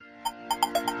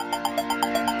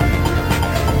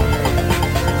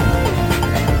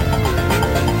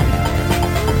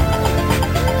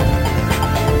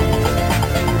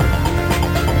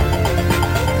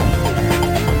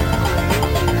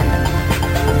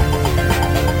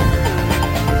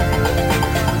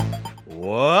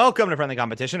Welcome to Friendly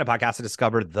Competition, a podcast to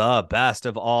discover the best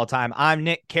of all time. I'm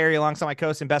Nick Carey, alongside my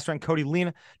co-host and best friend Cody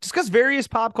Lena. Discuss various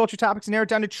pop culture topics and narrow it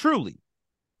down to truly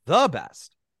the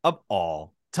best of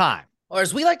all time. Or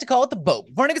as we like to call it, the boat.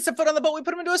 Before Nick gets a foot on the boat, we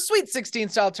put him into a Sweet 16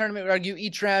 style tournament. We argue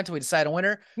each round until we decide a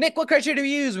winner. Nick, what criteria do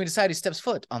we use when we decide who steps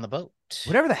foot on the boat?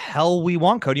 Whatever the hell we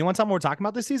want, Cody. You want to tell me what we're talking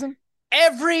about this season?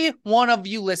 Every one of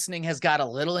you listening has got a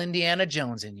little Indiana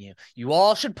Jones in you. You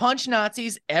all should punch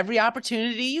Nazis every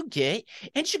opportunity you get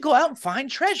and should go out and find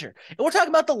treasure. And we're talking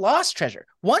about the lost treasure.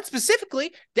 One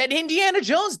specifically that Indiana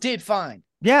Jones did find.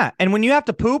 Yeah, and when you have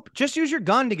to poop, just use your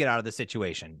gun to get out of the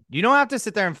situation. You don't have to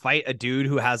sit there and fight a dude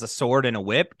who has a sword and a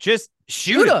whip. Just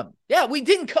shoot him. Yeah, we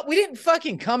didn't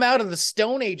fucking come out of the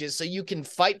Stone Ages so you can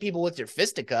fight people with your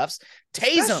fisticuffs.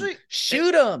 Tase them,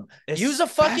 shoot them, use a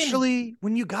fucking. Especially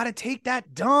when you got to take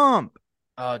that dump.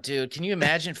 Oh, dude, can you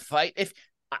imagine fight if?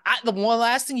 The one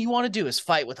last thing you want to do is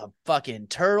fight with a fucking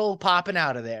turtle popping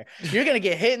out of there. You're gonna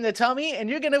get hit in the tummy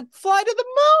and you're gonna fly to the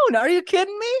moon. Are you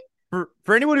kidding me?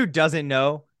 For anyone who doesn't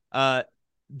know,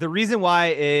 the reason why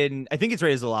I think it's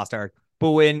Raiders of the Lost Ark,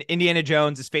 but when Indiana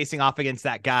Jones is facing off against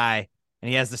that guy and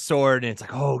he has the sword and it's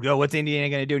like, oh no, what's Indiana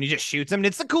going to do? And he just shoots him. And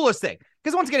it's the coolest thing.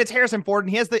 Because once again, it's Harrison Ford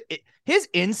and he has his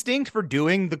instinct for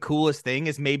doing the coolest thing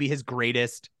is maybe his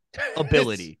greatest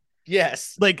ability.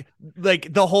 Yes. Like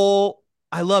the whole,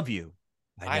 I love you.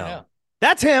 I know.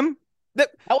 That's him.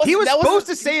 He was supposed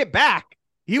to say it back.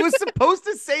 He was supposed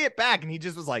to say it back. And he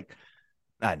just was like,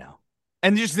 I know.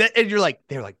 And you're like,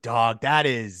 they're like, dog,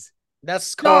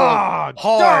 that's cool.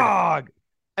 Hard.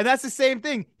 And that's the same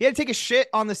thing. He had to take a shit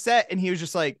on the set and he was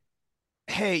just like,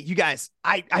 hey, you guys,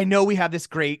 I know we have this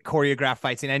great choreographed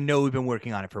fight scene. I know we've been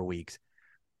working on it for weeks.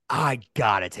 I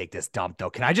gotta take this dump though.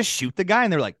 Can I just shoot the guy?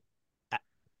 And they're like,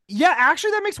 yeah,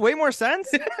 actually that makes way more sense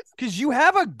because you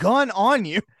have a gun on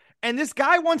you and this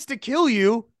guy wants to kill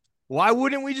you. Why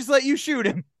wouldn't we just let you shoot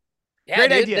him? Yeah, great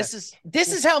dude, idea.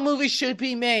 This is how movies should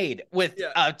be made with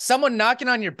someone knocking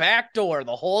on your back door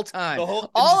the whole time.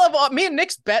 Me and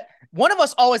Nick's bet one of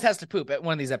us always has to poop at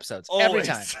one of these episodes every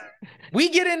time. We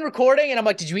get in recording and I'm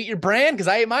like, did you eat your brand? Because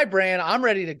I ate my brand. I'm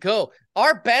ready to go.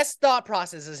 Our best thought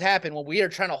processes happen when we are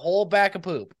trying to hold back a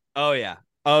poop. Oh yeah.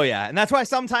 And that's why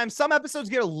sometimes some episodes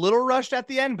get a little rushed at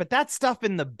the end, but that stuff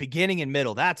in the beginning and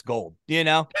middle, that's gold, you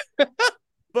know?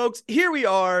 Folks, here we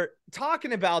are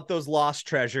talking about those lost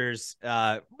treasures.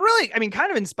 Really, I mean,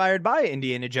 kind of inspired by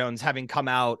Indiana Jones having come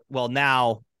out, well,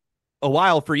 now a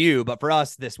while for you, but for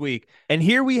us this week. And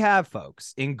here we have,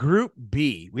 folks, in Group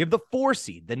B, we have the 4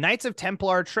 seed, the Knights of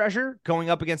Templar Treasure, going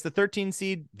up against the 13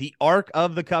 seed, the Ark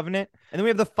of the Covenant. And then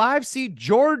we have the 5 seed,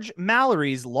 George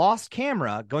Mallory's Lost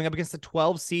Camera, going up against the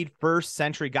 12 seed, First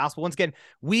Century Gospel. Once again,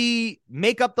 we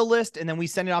make up the list and then we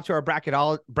send it off to our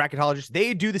bracketologists.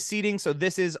 They do the seeding, so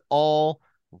this is all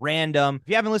random. If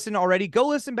you haven't listened already, go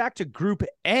listen back to Group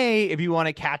A if you want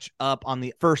to catch up on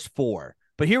the first 4.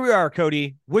 But here we are,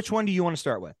 Cody. Which one do you want to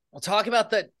start with? We'll talk about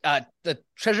the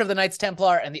Treasure of the Knights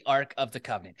Templar and the Ark of the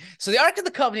Covenant. So the Ark of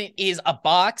the Covenant is a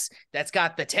box that's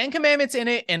got the 10 Commandments in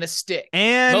it and a stick.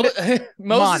 And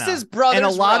Moses'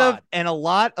 brother's rod. And a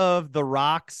lot of the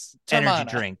Rock's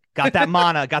energy drink. Got that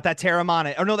mana, got that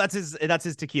Terramana. Oh no, that's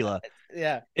his tequila.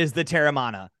 Yeah. Is the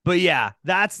Terramana. But yeah,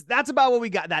 that's about what we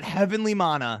got. That heavenly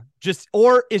mana.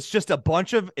 It's just a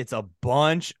bunch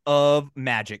of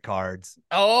magic cards.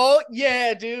 Oh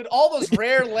yeah, dude. All those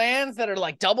rare lands that are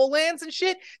like double lands and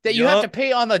shit that you have to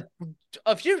pay on the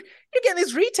if you're getting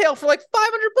these retail for like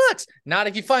 $500. Not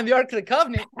if you find the Ark of the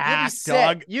Covenant. You'll be set.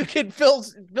 Dog. You could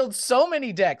build so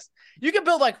many decks. You can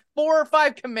build like 4 or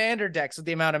 5 commander decks with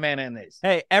the amount of mana in these.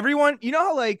 Hey, everyone, you know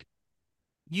how like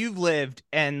you've lived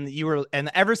and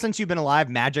ever since you've been alive,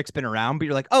 Magic's been around, but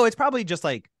you're like, oh, it's probably just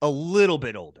like a little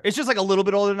bit older. It's just like a little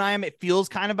bit older than I am. It feels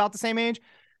kind of about the same age.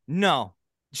 No,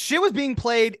 shit was being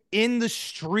played in the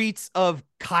streets of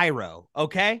Cairo.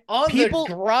 Okay. The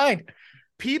grind.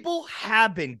 People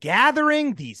have been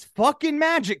gathering these fucking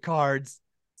Magic cards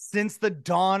since the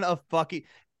dawn of fucking.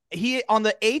 On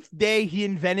the 8th day, he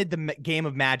invented the game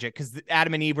of Magic because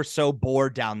Adam and Eve were so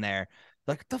bored down there.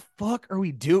 Like, what the fuck are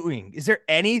we doing? Is there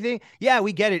anything? Yeah,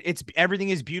 we get it. Everything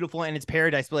is beautiful and it's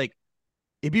paradise, but like,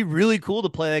 it'd be really cool to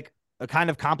play like a kind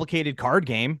of complicated card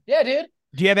game. Yeah, dude.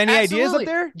 Do you have any ideas up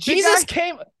there? Jesus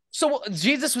came. So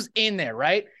Jesus was in there,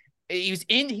 right? He was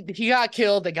in. He got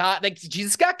killed.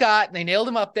 Jesus got. They nailed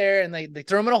him up there and they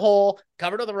threw him in a hole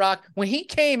covered with a rock. When he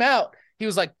came out, he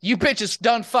was like, you bitches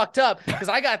done fucked up because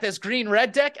I got this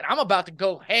green-red deck and I'm about to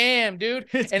go ham, dude.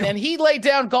 Then he laid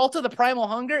down Galta the Primal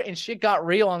Hunger and shit got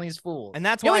real on these fools. And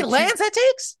that's why lands that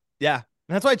takes? Yeah.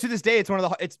 And that's why to this day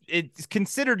it's it's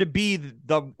considered to be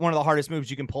the one of the hardest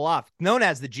moves you can pull off, known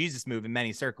as the Jesus move in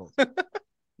many circles.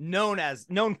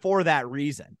 known for that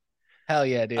reason. Hell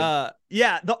yeah, dude.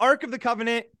 Yeah, the Ark of the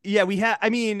Covenant. Yeah,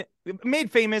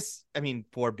 made famous,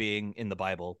 for being in the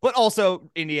Bible, but also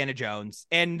Indiana Jones,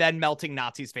 and then melting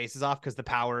Nazis' faces off because the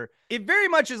power. It very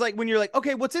much is like when you're like,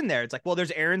 okay, what's in there? It's like, well,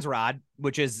 there's Aaron's rod,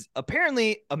 which is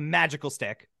apparently a magical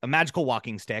stick, a magical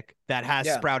walking stick that has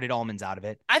sprouted almonds out of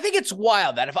it. I think it's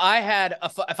wild that if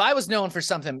I was known for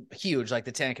something huge like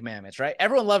the 10 Commandments, right?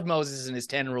 Everyone loved Moses and his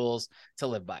 10 rules to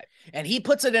live by. And he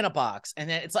puts it in a box. And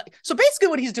then it's like, so basically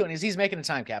what he's doing is he's making a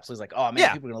time capsule. He's like, oh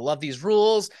man, people are going to love these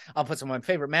rules. I'll put some of my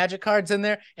favorite magic cards in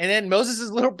there. And then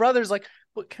Moses' little brother's like,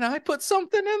 but can I put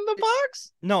something in the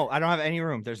box? No, I don't have any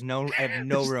room. I have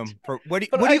no room for what do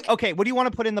you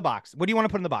want to put in the box? What do you want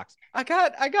to put in the box? I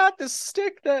got this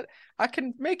stick that I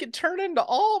can make it turn into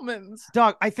almonds.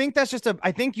 Dog, I think that's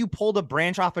I think you pulled a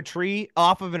branch off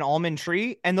of an almond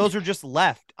tree, and those are just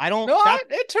left.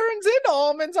 It turns into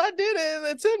almonds. I did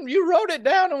it. You wrote it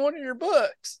down in one of your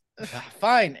books.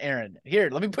 Fine, Aaron. Here,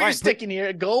 let me put your stick in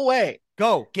here. Go away.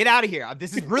 Go. Get out of here.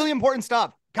 This is really important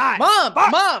stuff. God.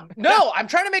 Mom. No, I'm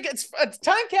trying to make it's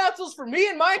time capsules for me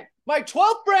and my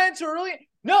 12 friends who are really.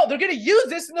 No, they're going to use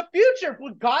this in the future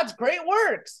with God's great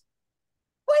works.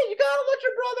 Wait, you got to let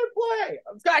your brother play.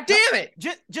 God damn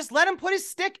it. Just let him put his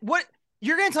stick. What?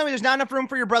 You're going to tell me there's not enough room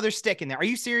for your brother's stick in there. Are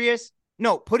you serious?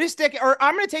 No, put his stick, or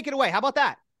I'm going to take it away. How about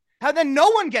that? Then no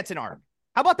one gets an ark.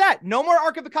 How about that? No more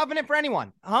Ark of the Covenant for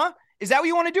anyone. Huh? Is that what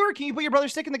you want to do, or can you put your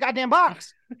brother's stick in the goddamn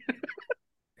box?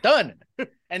 Done.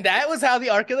 And that was how the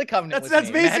Ark of the Covenant was That's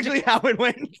basically how it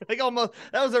went. Like almost,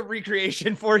 that was a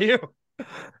recreation for you.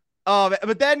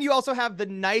 But then you also have the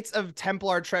Knights of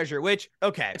Templar treasure, which,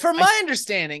 okay. From my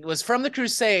understanding, was from the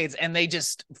Crusades, and they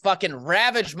just fucking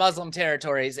ravaged Muslim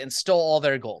territories and stole all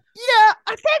their gold. Yeah,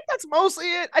 I think that's mostly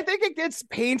it. I think it gets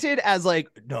painted as like,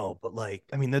 no, but like,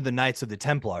 they're the Knights of the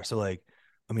Templar. So like,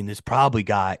 this probably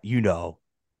got,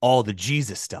 all the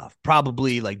Jesus stuff.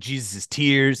 Probably like Jesus'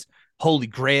 tears, Holy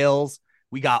Grails.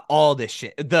 We got all this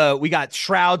shit. We got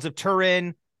Shrouds of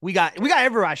Turin. We got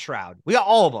everybody's shroud. We got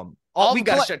all of them.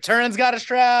 Turin's got a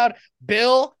shroud.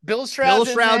 Bill's shroud's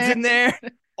in there.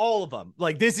 All of them.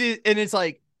 Like this is, and it's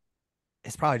like,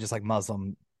 it's probably just like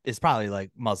Muslim. It's probably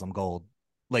like Muslim gold.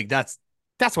 Like that's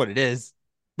what it is.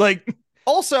 Like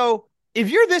also, if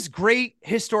you're this great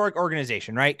historic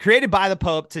organization, right, created by the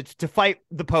Pope to fight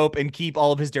the Pope and keep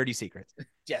all of his dirty secrets.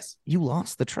 Yes. You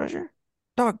lost the treasure?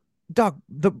 Dog,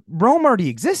 the Rome already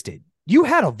existed. You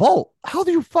had a vault. How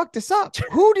do you fuck this up?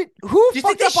 Who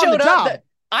fucked up on the job?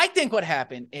 I think what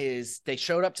happened is they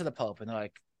showed up to the Pope and they're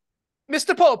like,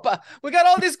 Mr. Pope, we got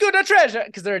all this good treasure,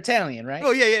 because they're Italian, right?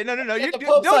 Oh, yeah. No. You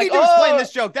don't need to explain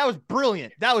this joke. That was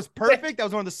brilliant. That was perfect. That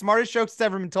was one of the smartest jokes that's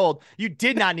ever been told. You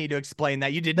did not need to explain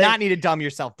that. You did not need to dumb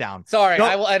yourself down. Sorry,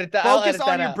 I will edit that. Focus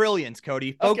on your brilliance,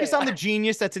 Cody. Focus on the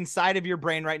genius that's inside of your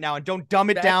brain right now, and don't dumb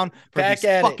it down for these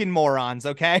fucking morons,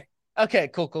 okay? Okay,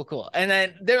 cool. And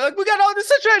then they're like, we got all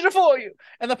this treasure for you.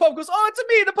 And the Pope goes, oh, it's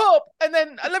me, the Pope. And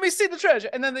then let me see the treasure.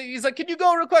 And then he's like, can you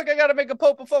go real quick? I got to make a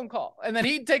Pope a phone call. And then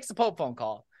he takes the Pope phone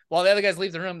call. While the other guys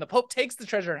leave the room, the Pope takes the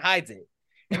treasure and hides it.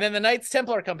 And then the Knights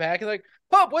Templar come back and like,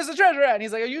 Pope, where's the treasure at? And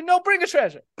he's like, bring a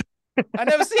treasure. I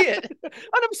never see it.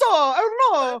 I never saw. I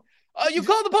don't know. You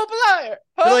called the Pope a liar.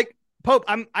 Huh? They're like, Pope,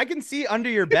 I can see under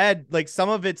your bed, like some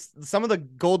of the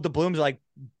gold doubloons are like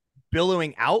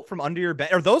billowing out from under your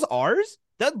bed. Are those ours?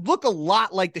 That look a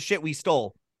lot like the shit we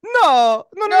stole. No.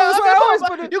 You called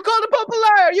the Pope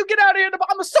a liar. You get out of here.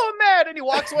 I'm so mad. And he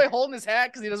walks away holding his hat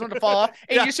because he doesn't want to fall off.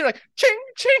 And you just hear like, ching,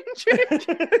 ching, ching.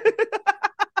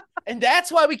 And that's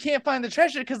why we can't find the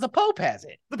treasure, because the Pope has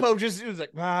it. The Pope just was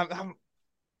like,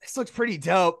 this looks pretty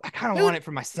dope. I kind of want it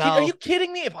for myself. Are you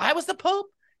kidding me? If I was the Pope,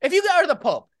 if you are the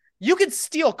Pope, you could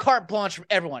steal carte blanche from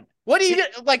everyone. What do you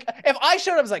get? Like, if I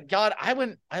showed up, I was like, God, I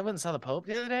went and saw the Pope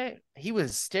the other day. He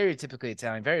was stereotypically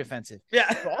Italian, very offensive.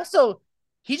 Yeah. But also,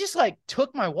 he just like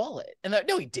took my wallet, and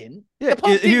no, he didn't. Yeah,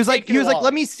 he was like,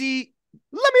 let me see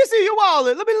your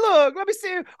wallet. Let me look. Let me see,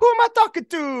 who am I talking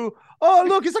to? Oh,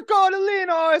 look, it's a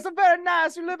Cordellino. It's a very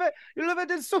nice. You live at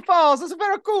the Sioux Falls. It's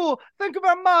very cool. Thank you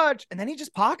very much. And then he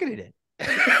just pocketed it.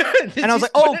 And I was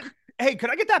like, hey,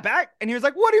 could I get that back? And he was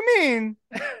like, what do you mean?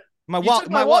 My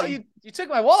wallet. You took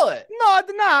my wallet. No, I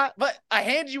did not. But I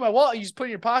handed you my wallet. You just put it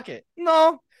in your pocket.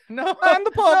 No. I'm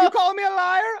the Pope. No. You call me a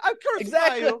liar? I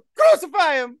crucify you.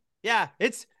 Crucify him. Yeah,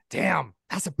 it's damn.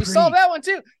 We saw that one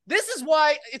too. This is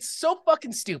why it's so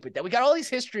fucking stupid that we got all these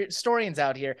historians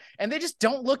out here and they just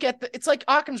don't look at it's like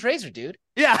Occam's razor, dude.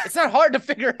 Yeah. It's not hard to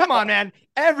figure out. Come on, man.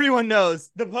 Everyone knows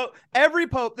the Pope. Every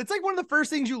Pope. It's like one of the first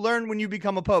things you learn when you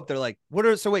become a Pope. They're like,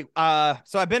 so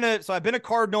I've been a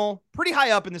cardinal pretty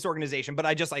high up in this organization, but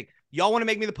I just like, y'all want to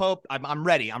make me the Pope. I'm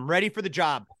ready. I'm ready for the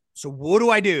job. So what do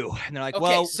I do? And they're like, okay,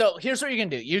 well, so here's what you're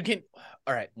gonna do.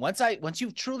 All right. Once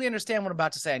you truly understand what I'm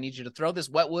about to say, I need you to throw this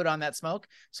wet wood on that smoke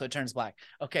so it turns black.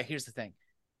 Okay, here's the thing.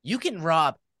 You can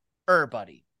rob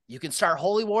everybody. You can start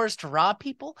holy wars to rob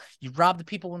people. You rob the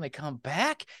people when they come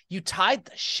back. You tied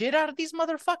the shit out of these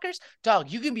motherfuckers. Dog,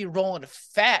 you can be rolling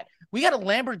fat. We got a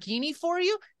Lamborghini for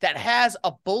you that has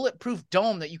a bulletproof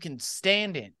dome that you can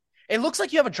stand in. It looks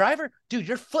like you have a driver. Dude,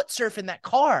 you're foot surfing that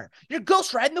car. You're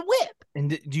ghost riding the whip. And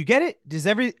do you get it? Does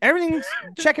everything's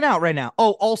checking out right now?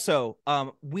 Oh, also,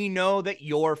 we know that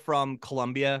you're from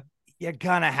Colombia. You're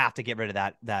gonna have to get rid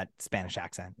of that Spanish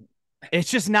accent.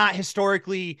 It's just not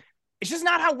historically, it's just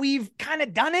not how we've kind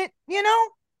of done it, you know?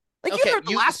 Like you heard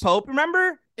the last Pope,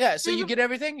 remember? Yeah, so you get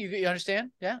everything? You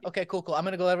understand? Yeah? Okay, cool. I'm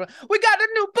going to go everyone. We got a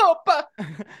new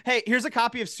Pope! Hey, here's a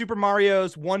copy of Super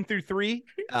Mario's 1 through 3.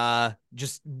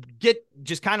 Just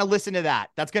kind of listen to that.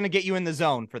 That's going to get you in the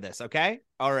zone for this, okay?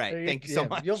 All right. Thank you so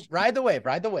much. You'll ride the wave.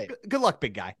 Good luck,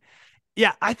 big guy.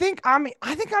 Yeah, I think I'm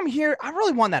here. I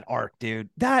really want that arc, dude.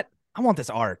 I want this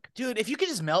arc. Dude, if you could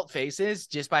just melt faces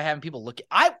just by having people look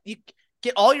you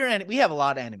get all your enemies. We have a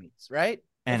lot of enemies, right?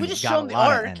 And if we just show them the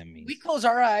arc, we close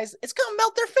our eyes, it's gonna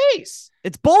melt their face.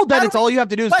 It's bold that it's all you have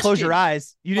to do is close your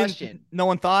eyes. You didn't. No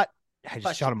one thought. I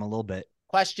just shot him a little bit.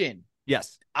 Question.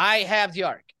 Yes. I have the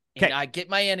arc. Okay. I get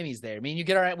my enemies there. I mean,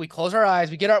 we close our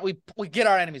eyes. We get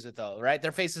our enemies with those, right?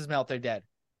 Their faces melt. They're dead.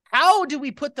 How do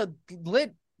we put the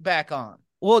lid back on?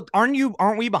 Well,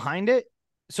 aren't we behind it?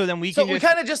 So then we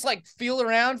kind of just like feel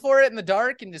around for it in the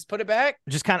dark and just put it back.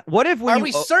 Just kind of. What if are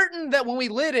we certain that when we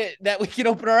lit it that we can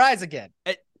open our eyes again?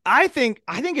 I think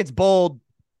it's bold.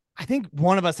 I think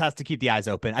one of us has to keep the eyes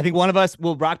open. I think one of us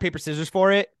will rock paper scissors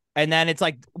for it, and then it's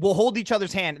like we'll hold each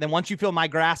other's hand. And then once you feel my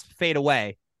grasp fade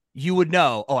away, you would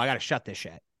know. Oh, I got to shut this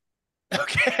shit.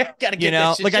 Okay, gotta get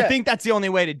this shit I think that's the only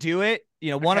way to do it.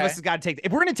 One of us has got to take.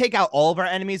 If we're gonna take out all of our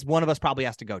enemies, one of us probably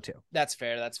has to go too. That's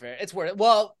fair. It's worth it.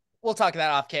 Well. We'll talk that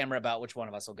off camera about which one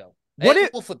of us will go.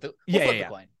 We'll flip the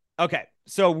coin. Okay,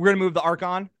 so we're gonna move the arc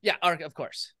on. Yeah, arc, of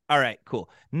course. All right,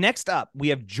 cool. Next up, we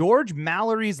have George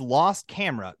Mallory's Lost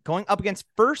Camera going up against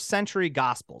First Century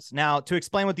Gospels. Now, to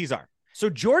explain what these are, so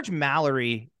George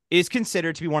Mallory is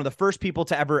considered to be one of the first people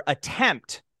to ever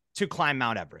attempt to climb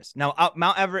Mount Everest. Now,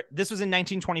 Mount Everest. This was in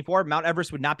 1924. Mount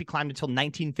Everest would not be climbed until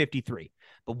 1953.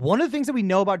 But one of the things that we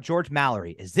know about George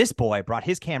Mallory is this boy brought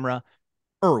his camera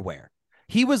everywhere.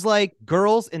 He was like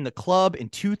girls in the club in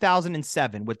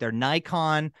 2007 with their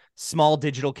Nikon small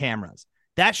digital cameras.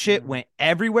 That shit went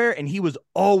everywhere, and he was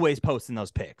always posting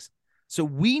those pics. So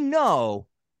we know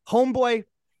homeboy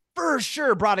for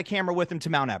sure brought a camera with him to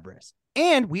Mount Everest.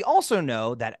 And we also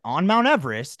know that on Mount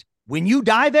Everest, when you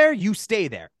die there, you stay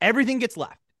there. Everything gets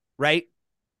left, right?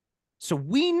 So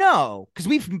we know, because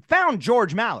we've found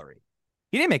George Mallory.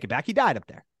 He didn't make it back. He died up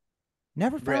there.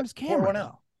 Never found his camera,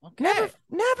 though. Okay.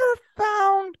 Never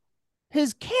found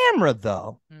his camera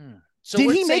though. So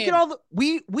did he make it all?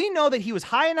 We know that he was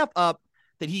high enough up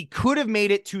that he could have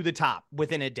made it to the top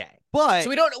within a day. But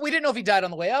so we didn't know if he died on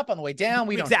the way up, on the way down.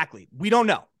 We don't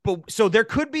know. But so there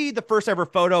could be the first ever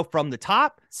photo from the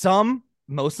top. Some,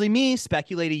 mostly me,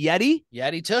 speculate a Yeti.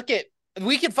 Yeti took it.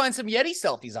 We can find some Yeti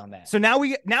selfies on that. So now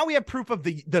we have proof of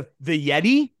the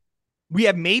Yeti. We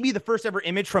have maybe the first ever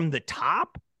image from the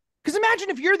top. Because imagine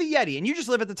if you're the Yeti and you just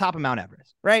live at the top of Mount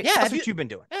Everest, right? Yeah. That's what you've been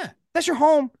doing. Yeah. That's your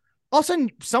home. All of a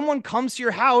sudden, someone comes to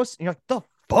your house and you're like, the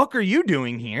fuck are you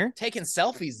doing here? Taking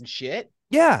selfies and shit.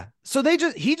 Yeah. So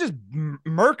he just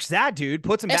murks that dude,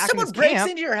 puts him back in his camp. If someone breaks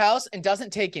into your house and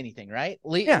doesn't take anything, right?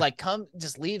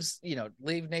 Leaves,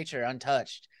 leave nature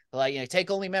untouched. Like, take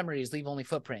only memories, leave only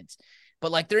footprints.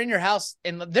 But like they're in your house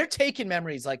and they're taking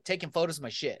memories, like taking photos of my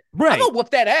shit. Right. I'm gonna whoop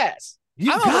that ass. You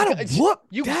gotta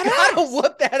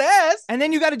whoop that ass. And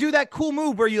then you got to do that cool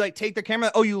move where you like take the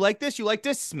camera. Oh, you like this? You like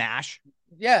this? Smash.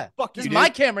 Yeah. Fuck this you, is my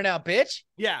camera now, bitch.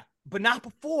 Yeah. But not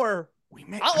before we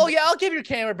make. I'll give your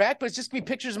camera back, but it's just gonna be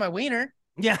pictures of my wiener.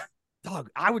 Yeah.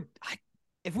 Dog,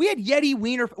 if we had Yeti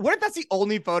wiener, what if that's the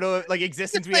only photo of like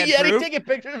existence we had? Yeti proof? taking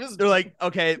pictures of his. They're like,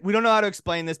 okay, we don't know how to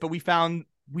explain this, but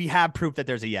we have proof that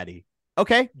there's a Yeti.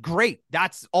 Okay, great.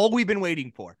 That's all we've been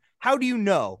waiting for. How do you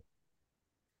know?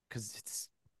 Because it's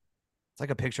like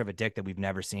a picture of a dick that we've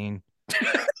never seen,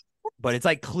 but it's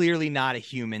like clearly not a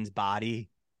human's body.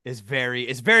 is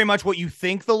very much what you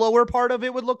think the lower part of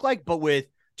it would look like, but with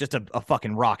just a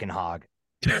fucking rockin' hog.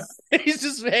 He's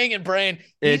just hanging brain.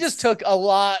 He just took a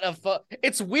lot of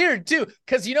it's weird too,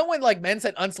 because you know when like men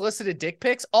sent unsolicited dick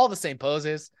pics, all the same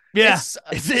poses. Yeah,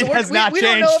 it has not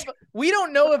changed. We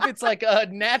don't know if it's like a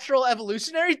natural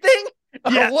evolutionary thing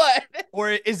or what. Or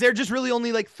is there just really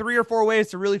only like 3 or 4 ways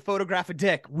to really photograph a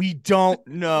dick? We don't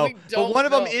know. But one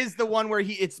of them is the one where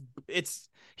he's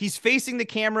facing the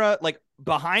camera like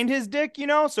behind his dick, you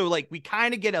know? So like we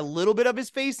kind of get a little bit of his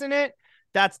face in it.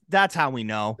 That's how we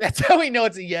know. That's how we know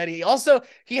it's a Yeti. Also,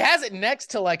 he has it next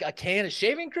to like a can of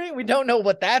shaving cream. We don't know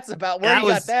what that's about. Where he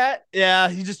got that? Yeah,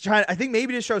 he's just trying. I think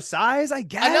maybe to show size. I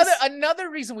guess another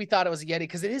reason we thought it was a Yeti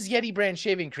because it is Yeti brand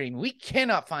shaving cream. We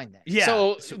cannot find that. Yeah,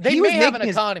 so they may have an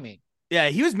economy. Yeah,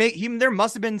 he was making. There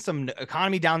must have been some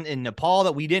economy down in Nepal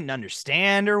that we didn't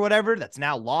understand or whatever. That's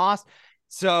now lost.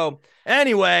 So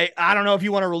anyway, I don't know if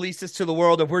you want to release this to the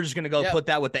world, if we're just going to go put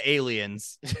that with the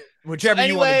aliens, whichever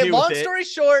you want to do. Long story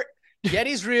short,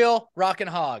 Yeti's real, rockin'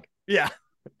 hog. Yeah.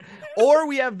 Or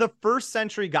we have the 1st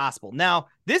century gospel. Now,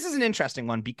 this is an interesting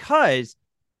one because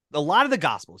a lot of the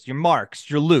gospels, your Marks,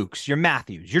 your Lukes, your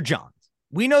Matthews, your Johns,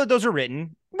 we know that those are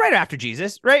written right after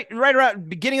Jesus, right around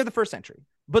beginning of the 1st century.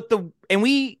 And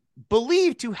we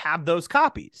believe to have those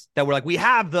copies that we're like, we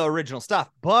have the original stuff,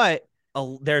 but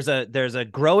there's a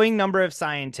growing number of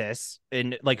scientists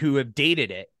who have dated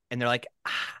it, and they're like,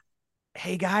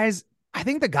 hey guys, I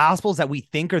think the gospels that we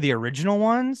think are the original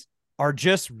ones are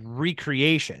just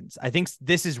recreations. I think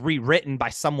this is rewritten by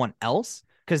someone else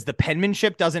because the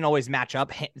penmanship doesn't always match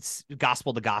up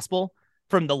gospel to gospel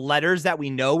from the letters that we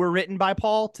know were written by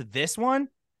Paul to this one.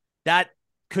 That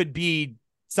could be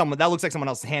someone that looks like someone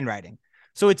else's handwriting.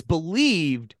 So it's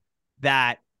believed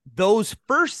that those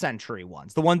 1st century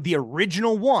ones, the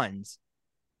original ones,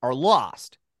 are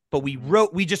lost. But now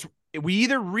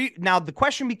the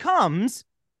question becomes,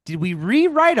 did we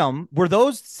rewrite them? Were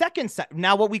those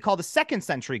now what we call the 2nd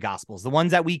century gospels, the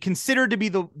ones that we consider to be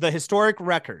the historic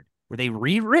record, were they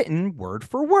rewritten word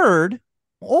for word?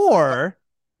 Or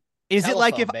is it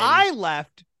like if I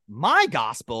left my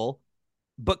gospel,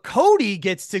 but Cody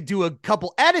gets to do a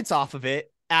couple edits off of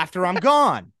it after I'm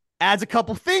gone? Adds a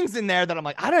couple things in there that I'm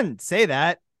like, I didn't say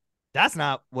that. That's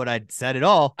not what I said at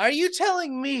all. Are you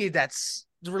telling me that's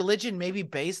religion maybe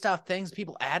based off things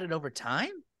people added over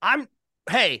time?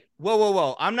 Hey,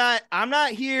 whoa. I'm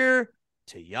not here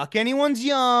to yuck anyone's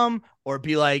yum or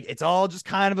be like, it's all just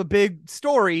kind of a big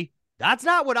story. That's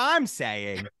not what I'm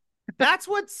saying. That's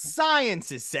what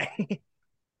science is saying.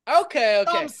 Okay.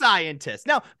 Some scientists.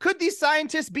 Now, could these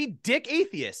scientists be dick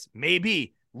atheists?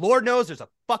 Maybe. Lord knows there's a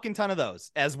fucking ton of those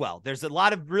as well. There's a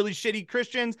lot of really shitty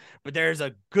Christians, but there's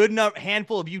a good enough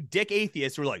handful of you dick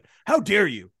atheists who are like, how dare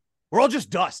you? We're all just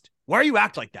dust. Why are you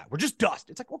act like that? We're just dust.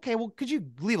 It's like, okay, well, could you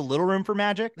leave a little room for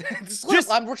magic? We're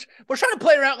trying to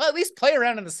play around, at least play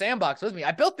around in the sandbox with me.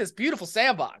 I built this beautiful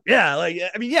sandbox.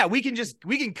 Yeah, we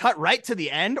can cut right to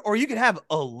the end, or you can have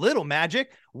a little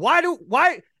magic.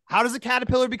 How does a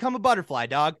caterpillar become a butterfly,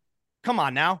 dog? Come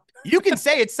on now. You can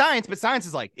say it's science, but science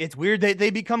is like, it's weird that they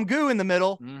become goo in the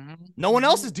middle. Mm-hmm. No one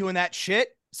else is doing that shit.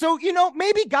 So,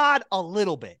 maybe God a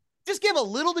little bit. Just give a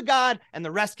little to God and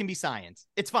the rest can be science.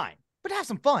 It's fine. But have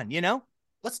some fun,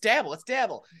 Let's dabble.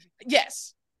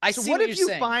 Yes. So what if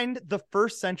you find the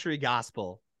 1st century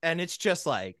gospel and it's just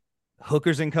like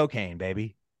hookers and cocaine,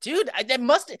 baby? Dude,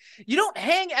 you don't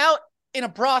hang out in a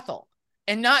brothel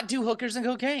and not do hookers and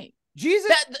cocaine.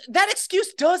 Jesus, that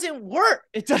excuse doesn't work.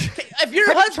 It doesn't. If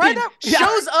your husband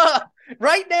shows up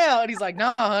right now and he's like,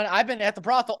 "No, hon, I've been at the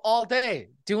brothel all day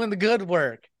doing the good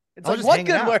work." It's like, what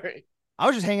good work? I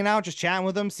was just hanging out, just chatting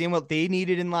with them, seeing what they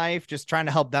needed in life, just trying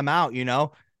to help them out.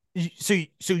 So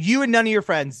you and none of your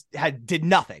friends did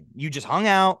nothing. You just hung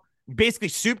out, basically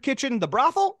soup kitchen, the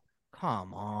brothel.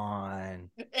 Come on.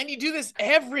 And you do this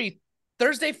every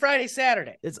Thursday, Friday,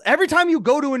 Saturday. It's every time you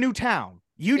go to a new town.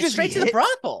 You just straight to the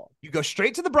brothel. You go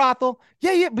straight to the brothel.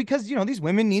 Yeah, because these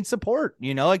women need support.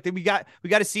 Like we got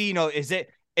to see, is it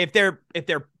if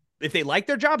they like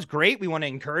their jobs, great. We want to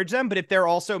encourage them. But if they're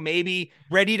also maybe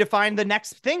ready to find the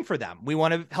next thing for them, we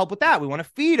want to help with that. We want to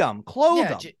feed them, clothe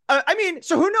them.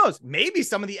 So who knows? Maybe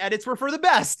some of the edits were for the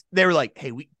best. They were like,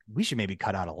 hey, we should maybe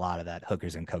cut out a lot of that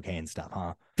hookers and cocaine stuff,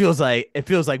 huh? It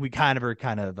feels like we kind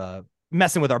of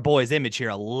messing with our boy's image here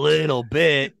a little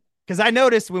bit. Because I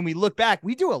noticed when we look back,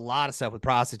 we do a lot of stuff with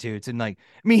prostitutes. And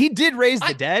he did raise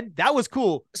the dead. That was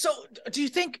cool. So do you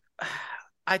think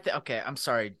okay, I'm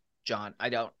sorry, John.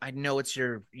 I know it's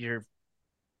your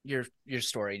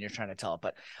story and you're trying to tell it,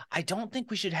 but I don't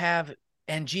think we should have,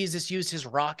 and Jesus used his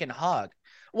rock and hog.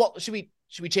 Well, should we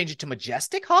Should we change it to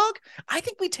majestic hog? I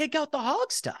think we take out the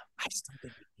hog stuff. I just don't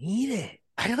think we need it.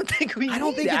 I don't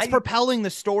think it's propelling the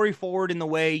story forward in the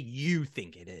way you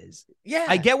think it is. Yeah.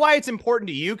 I get why it's important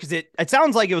to you because it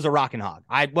sounds like it was a rockin' hog.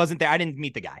 I wasn't there. I didn't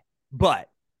meet the guy. But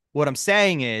what I'm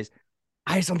saying is,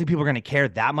 I just don't think people are going to care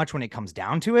that much when it comes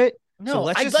down to it. No, so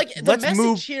let's the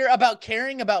message here about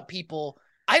caring about people.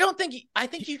 I don't think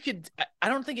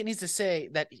it needs to say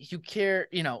that you care,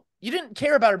 you didn't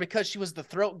care about her because she was the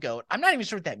throat goat. I'm not even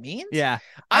sure what that means. Yeah.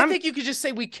 I think you could just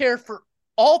say we care for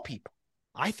all people.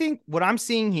 I think what I'm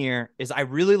seeing here is I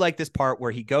really like this part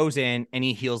where he goes in and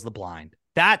he heals the blind.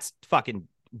 That's fucking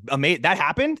amazing. That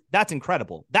happened. That's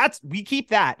incredible. We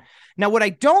keep that. Now, what I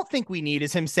don't think we need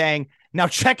is him saying, now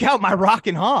check out my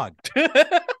rockin' hog.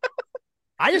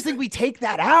 I just think we take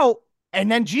that out. And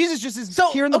then Jesus just is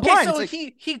curing the blind. So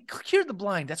he cured the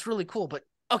blind. That's really cool. But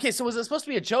okay, so was it supposed to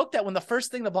be a joke that when the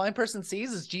first thing the blind person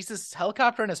sees is Jesus'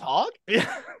 helicopter and his hog?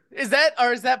 Yeah. Is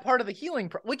that part of the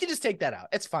healing? We can just take that out.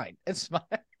 It's fine. It's fine.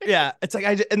 Yeah. It's like,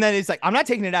 and then it's like, I'm not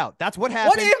taking it out. That's what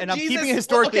happened. And I'm keeping it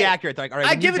historically accurate. They're like, all right,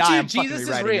 I give it to you. Jesus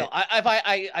is real.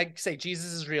 I say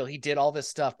Jesus is real. He did all this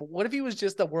stuff. But what if he was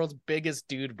just the world's biggest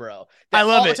dude, bro? I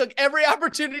love it. Took every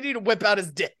opportunity to whip out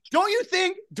his dick. Don't you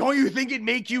think it'd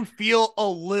make you feel a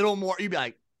little more? You'd be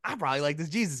like, I probably like this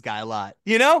Jesus guy a lot.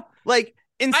 Like,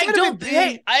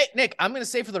 Nick, I'm going to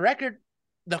say for the record,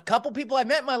 the couple people I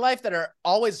met in my life that are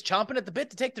always chomping at the bit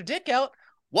to take their dick out,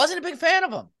 wasn't a big fan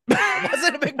of them.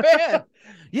 Wasn't a big fan.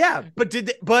 Yeah,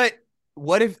 but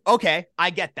what if, okay,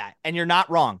 I get that. And you're not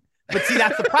wrong. But see,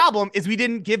 that's the problem is we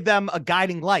didn't give them a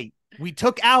guiding light. We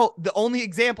took out the only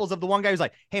examples of the one guy who's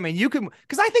like, hey man, you can,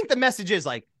 because I think the message is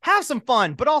like, have some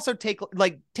fun, but also take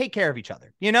care of each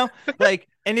other, like,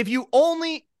 and if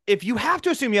you have to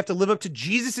assume you have to live up to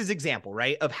Jesus's example,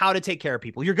 right, of how to take care of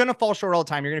people, you're going to fall short all the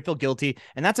time. You're going to feel guilty.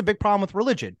 And that's a big problem with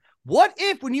religion. What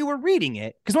if when you were reading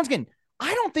it, because once again,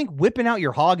 I don't think whipping out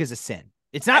your hog is a sin.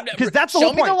 It's not, because that's the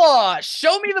whole point. Show me the law.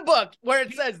 Show me the book where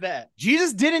it says that.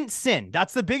 Jesus didn't sin.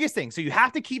 That's the biggest thing. So you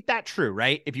have to keep that true,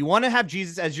 right? If you want to have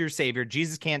Jesus as your savior,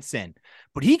 Jesus can't sin.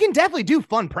 But he can definitely do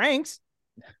fun pranks.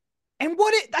 And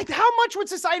how much would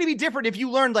society be different if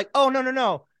you learned like, oh,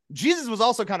 no. Jesus was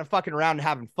also kind of fucking around and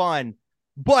having fun.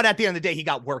 But at the end of the day, he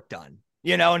got work done,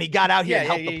 and he got out here and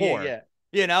helped the poor,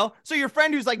 So your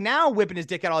friend who's like now whipping his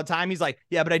dick out all the time, he's like,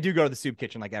 yeah, but I do go to the soup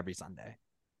kitchen like every Sunday.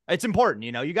 It's important,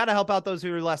 you got to help out those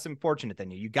who are less fortunate than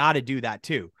you. You got to do that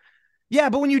too. Yeah,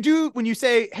 but when you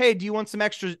say, hey, do you want some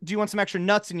extra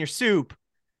nuts in your soup?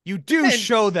 You do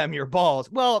show them your balls.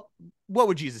 Well, what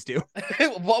would Jesus do?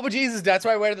 What would Jesus do? That's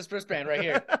why I wear this wristband right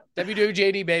here.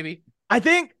 WWJD, baby. I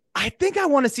think I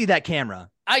want to see that camera.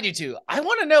 I do too. I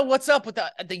want to know what's up with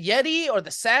the Yeti or the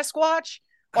Sasquatch,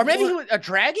 or maybe a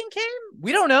dragon came.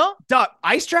 We don't know.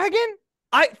 Ice dragon?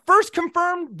 First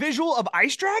confirmed visual of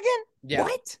ice dragon? Yeah.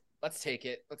 What? Let's take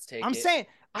it. I'm saying,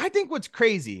 I think what's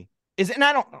crazy is, and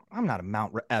I'm not a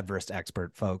Mount Everest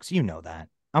expert, folks. You know that.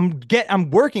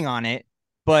 I'm working on it,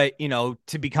 but to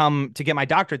get my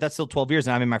doctorate, that's still 12 years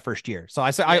and I'm in my first year. So I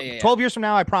said, 12 years from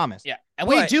now, I promise. Yeah. And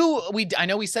I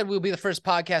know we said we'll be the first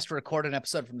podcast to record an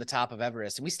episode from the top of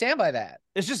Everest, and we stand by that.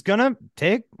 It's just gonna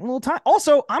take a little time.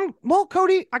 Also,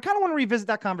 Cody, I kind of want to revisit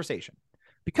that conversation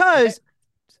because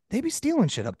they be stealing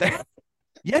shit up there.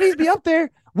 Yetis be up there.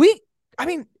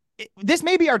 This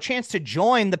may be our chance to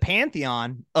join the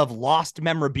pantheon of lost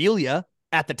memorabilia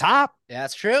at the top. Yeah,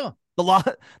 that's true.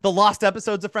 The lost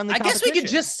episodes of Friendly Competition. I guess we could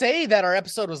just say that our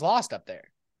episode was lost up there.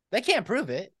 They can't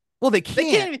prove it. Well, they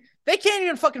can't. They can't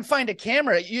even fucking find a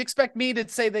camera. You expect me to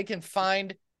say they can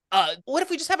find? What if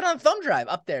we just have it on a thumb drive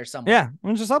up there somewhere? Yeah,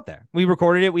 it was just up there. We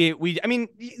recorded it.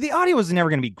 The audio was never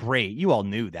going to be great. You all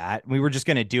knew that. We were just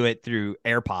going to do it through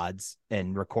AirPods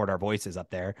and record our voices up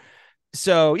there.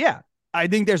 So yeah, I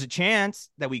think there's a chance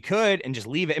that we could and just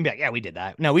leave it and be like, yeah, we did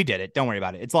that. No, we did it. Don't worry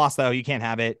about it. It's lost though. You can't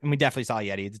have it. And we definitely saw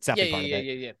Yeti. It's definitely part of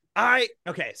it. Yeah.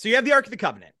 Okay. So you have the Ark of the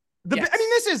Covenant. Yes.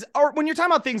 This is, or when you're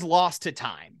talking about things lost to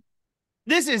time,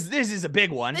 this is a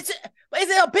big one. It's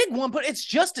a big one, but it's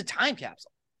just a time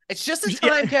capsule. It's just a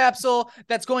time capsule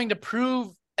that's going to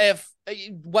prove if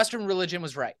Western religion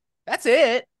was right. That's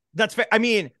it. That's fair.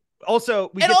 Also,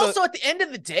 at the end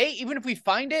of the day, even if we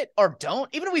find it or don't,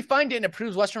 even if we find it and it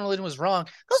proves Western religion was wrong,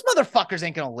 those motherfuckers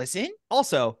ain't gonna listen.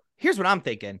 Also, here's what I'm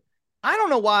thinking. I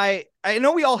don't know why. I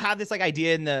know we all have this like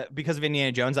idea because of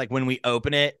Indiana Jones, like when we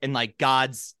open it and like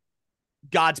God's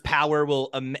power will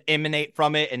emanate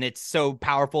from it, and it's so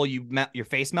powerful your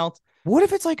face melts. What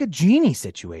if it's like a genie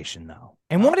situation though?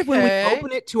 And what if when we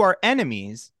open it to our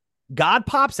enemies, God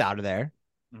pops out of there?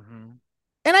 Mm-hmm.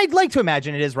 And I'd like to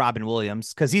imagine it is Robin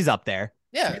Williams because he's up there.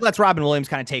 Yeah. So he lets Robin Williams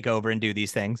kind of take over and do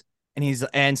these things.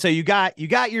 And so you got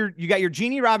your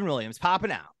genie Robin Williams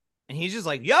popping out, and he's just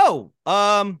like, yo,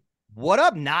 what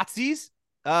up, Nazis?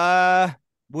 What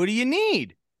do you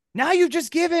need? Now you've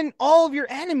just given all of your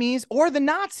enemies or the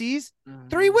Nazis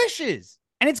 3 wishes.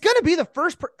 And it's going to be the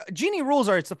first genie rules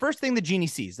are it's the first thing the genie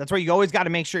sees. That's why you always got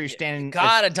to make sure you're standing. You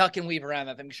got to duck and weave around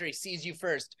that. Make sure he sees you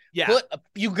first. Yeah.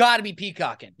 You got to be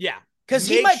peacocking. Yeah. Because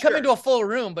he might come into a full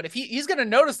room, but if he's going to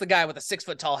notice the guy with a 6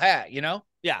 foot tall hat, you know?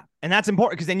 Yeah. And that's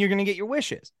important because then you're going to get your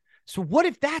wishes. So what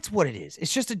if that's what it is?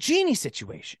 It's just a genie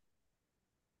situation.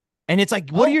 And it's like,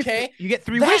 what are you get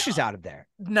 3 wishes out of there.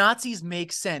 Nazis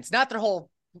make sense. Not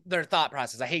their thought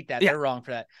process. I hate that. Yeah. They're wrong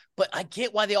for that. But I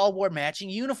get why they all wore matching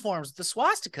uniforms with the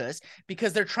swastikas,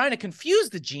 because they're trying to confuse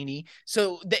the genie.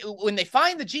 So when they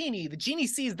find the genie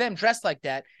sees them dressed like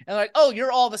that and like, oh,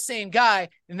 you're all the same guy.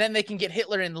 And then they can get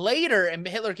Hitler in later and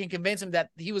Hitler can convince him that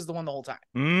he was the one the whole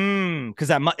time. Because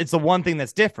it's the one thing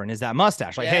that's different is that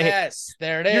mustache. Like, yes,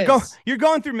 there it is. You're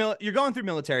going through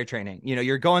military training. You know,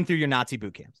 you're going through your Nazi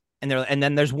boot camps. And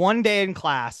then there's one day in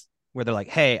class where they're like,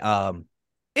 hey,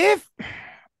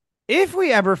 if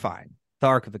we ever find the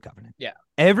Ark of the Covenant,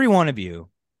 every one of you,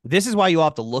 this is why you all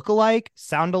have to look alike,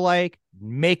 sound alike,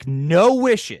 make no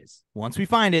wishes. Once we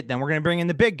find it, then we're going to bring in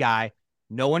the big guy.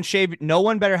 No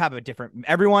one better have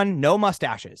everyone, no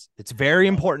mustaches. It's very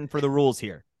important for the rules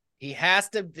here. He has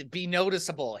to be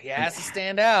noticeable. He has to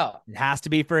stand out. It has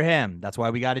to be for him. That's why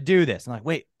we got to do this. I'm like,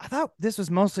 wait, I thought this was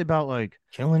mostly about like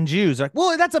killing Jews. Like,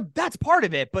 well, that's part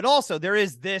of it, but also there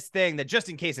is this thing that just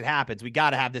in case it happens, we got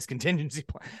to have this contingency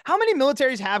plan. How many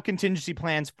militaries have contingency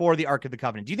plans for the Ark of the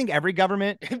Covenant? Do you think every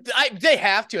government? They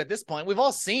have to at this point. We've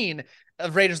all seen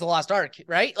Raiders of the Lost Ark,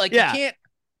 right? Like, you can't.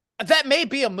 That may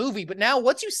be a movie, but now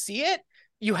once you see it,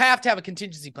 you have to have a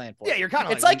contingency plan for it. Yeah, you're kind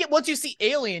of it's like once you see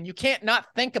Alien, you can't not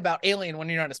think about Alien when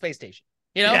you're on a space station.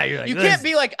 You know, you can't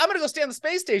be like, I'm going to go stay on the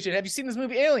space station. Have you seen this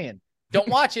movie Alien? Don't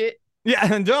watch it.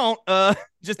 Yeah, and don't.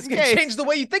 Just in case. Change the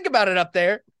way you think about it up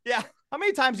there. Yeah. How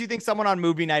many times do you think someone on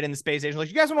movie night in the space station, like,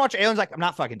 you guys want to watch Aliens? Like, I'm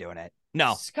not fucking doing it.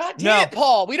 No. God damn it,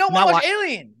 Paul. We don't want to watch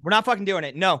Alien. We're not fucking doing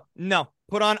it. No.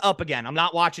 Put on Up again. I'm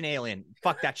not watching Alien.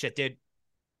 Fuck that shit, dude.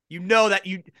 You know that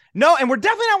and we're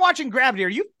definitely not watching Gravity. Are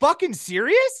you fucking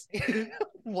serious?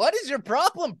 What is your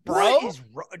problem, bro?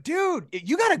 Dude,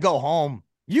 you got to go home.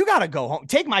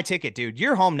 Take my ticket, dude.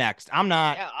 You're home next. I'm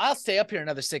not. Yeah, I'll stay up here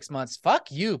another 6 months.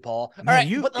 Fuck you, Paul. All right,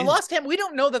 but the Lost Camera, we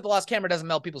don't know that the Lost Camera doesn't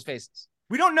melt people's faces.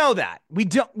 We don't know that. We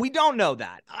don't know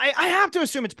that. I have to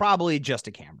assume it's probably just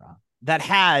a camera that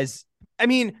has, I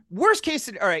mean, worst case,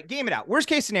 all right, game it out. Worst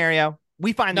case scenario,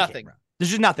 we find nothing. The camera. There's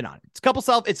just nothing on it.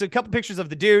 It's a couple pictures of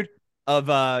the dude, of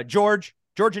George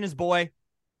and his boy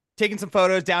taking some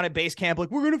photos down at base camp.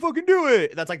 Like, we're going to fucking do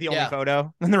it. That's like the only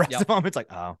photo. And the rest of them, it's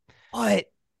like, oh. But,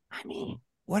 I mean,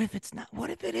 what if it's not?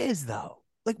 What if it is, though?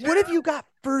 Like, what if you got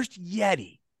first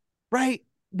Yeti, right?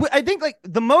 I think, like,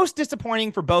 the most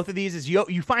disappointing for both of these is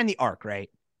you find the Ark,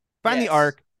 right? The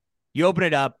Ark. You open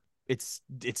it up. It's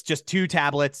just 2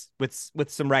 tablets with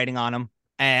some writing on them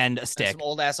and a stick. And some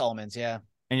old-ass almonds, yeah.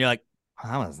 And you're like,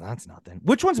 that's nothing.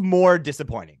 Which one's more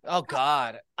disappointing? Oh,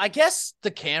 God. I guess the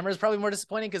camera is probably more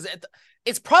disappointing because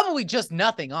it's probably just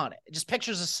nothing on it. Just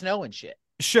pictures of snow and shit.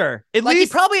 Sure. At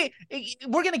least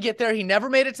we're going to get there. He never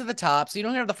made it to the top. So you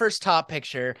don't have the first top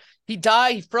picture. He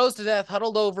died. He froze to death,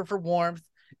 huddled over for warmth.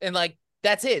 And like,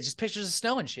 that's it. Just pictures of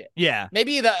snow and shit. Yeah.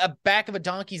 Maybe the back of a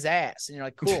donkey's ass. And you're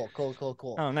like, cool.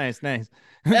 Oh, nice. And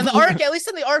the Ark, at least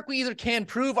in the Ark, we either can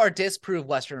prove or disprove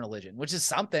Western religion, which is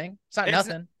something. It's not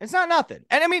nothing. It's not nothing.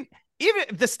 And I mean, even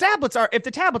if the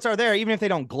tablets are there, even if they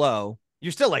don't glow,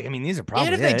 you're still like, I mean, these are probably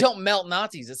even if they don't melt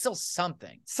Nazis, it's still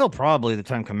something. Still probably the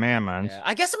 10 Commandments. Yeah.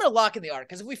 I guess I'm gonna lock in the Ark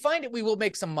because if we find it, we will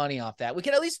make some money off that. We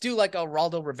can at least do like a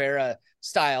Raldo Rivera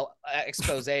style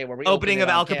expose where we opening of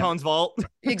Al Capone's vault.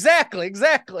 Exactly.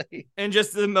 And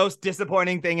just the most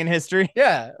disappointing thing in history.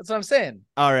 Yeah, that's what I'm saying.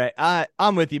 All right,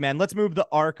 I'm with you, man. Let's move the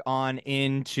Ark on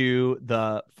into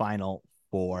the final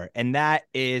 4, and that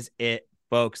is it,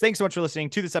 folks. Thanks so much for listening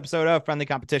to this episode of Friendly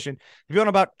Competition. If you want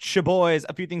about Chaboys,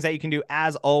 a few things that you can do,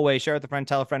 as always, share with a friend,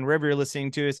 tell a friend, wherever you're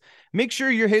listening to us. Make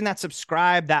sure you're hitting that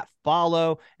subscribe, that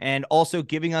follow, and also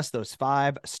giving us those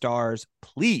 5 stars,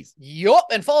 please. Yup.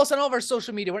 And follow us on all of our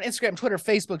social media. We're on Instagram, Twitter,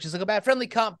 Facebook. Just look up Friendly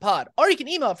Comp Pod. Or you can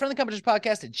email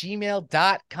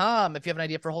friendlycompetitionpodcast@gmail.com if you have an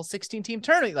idea for a whole 16-team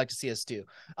tournament you'd like to see us do.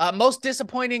 Most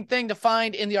disappointing thing to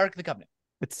find in the Ark of the Covenant.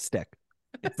 It's a stick.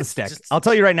 It's the stick. I'll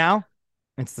tell you right now,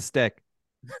 it's the stick.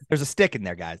 There's a stick in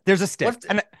there, guys. There's a stick.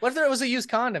 What if there was a used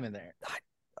condom in there?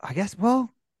 I guess, well,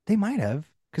 they might have,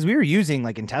 because we were using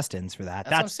like intestines for that.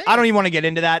 That's I don't even want to get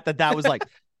into that was like,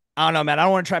 I don't know, man. I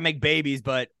don't want to try and make babies,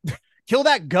 but kill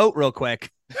that goat real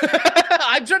quick.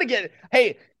 I'm trying to get.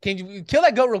 Hey, can you kill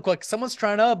that goat real quick? Someone's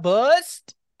trying to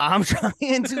bust. I'm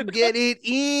trying to get it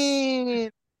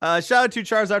in. Shout out to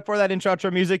Charizard for that intro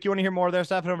music. You want to hear more of their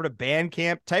stuff? Head over to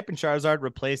Bandcamp. Type in Charizard.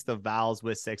 Replace the vowels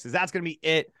with 6s. That's going to be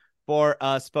it for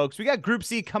us, folks. We got Group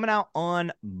C coming out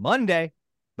on Monday.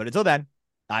 But until then,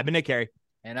 I've been Nick Carey.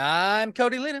 And I'm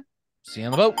Cody Lena. See you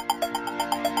on the boat.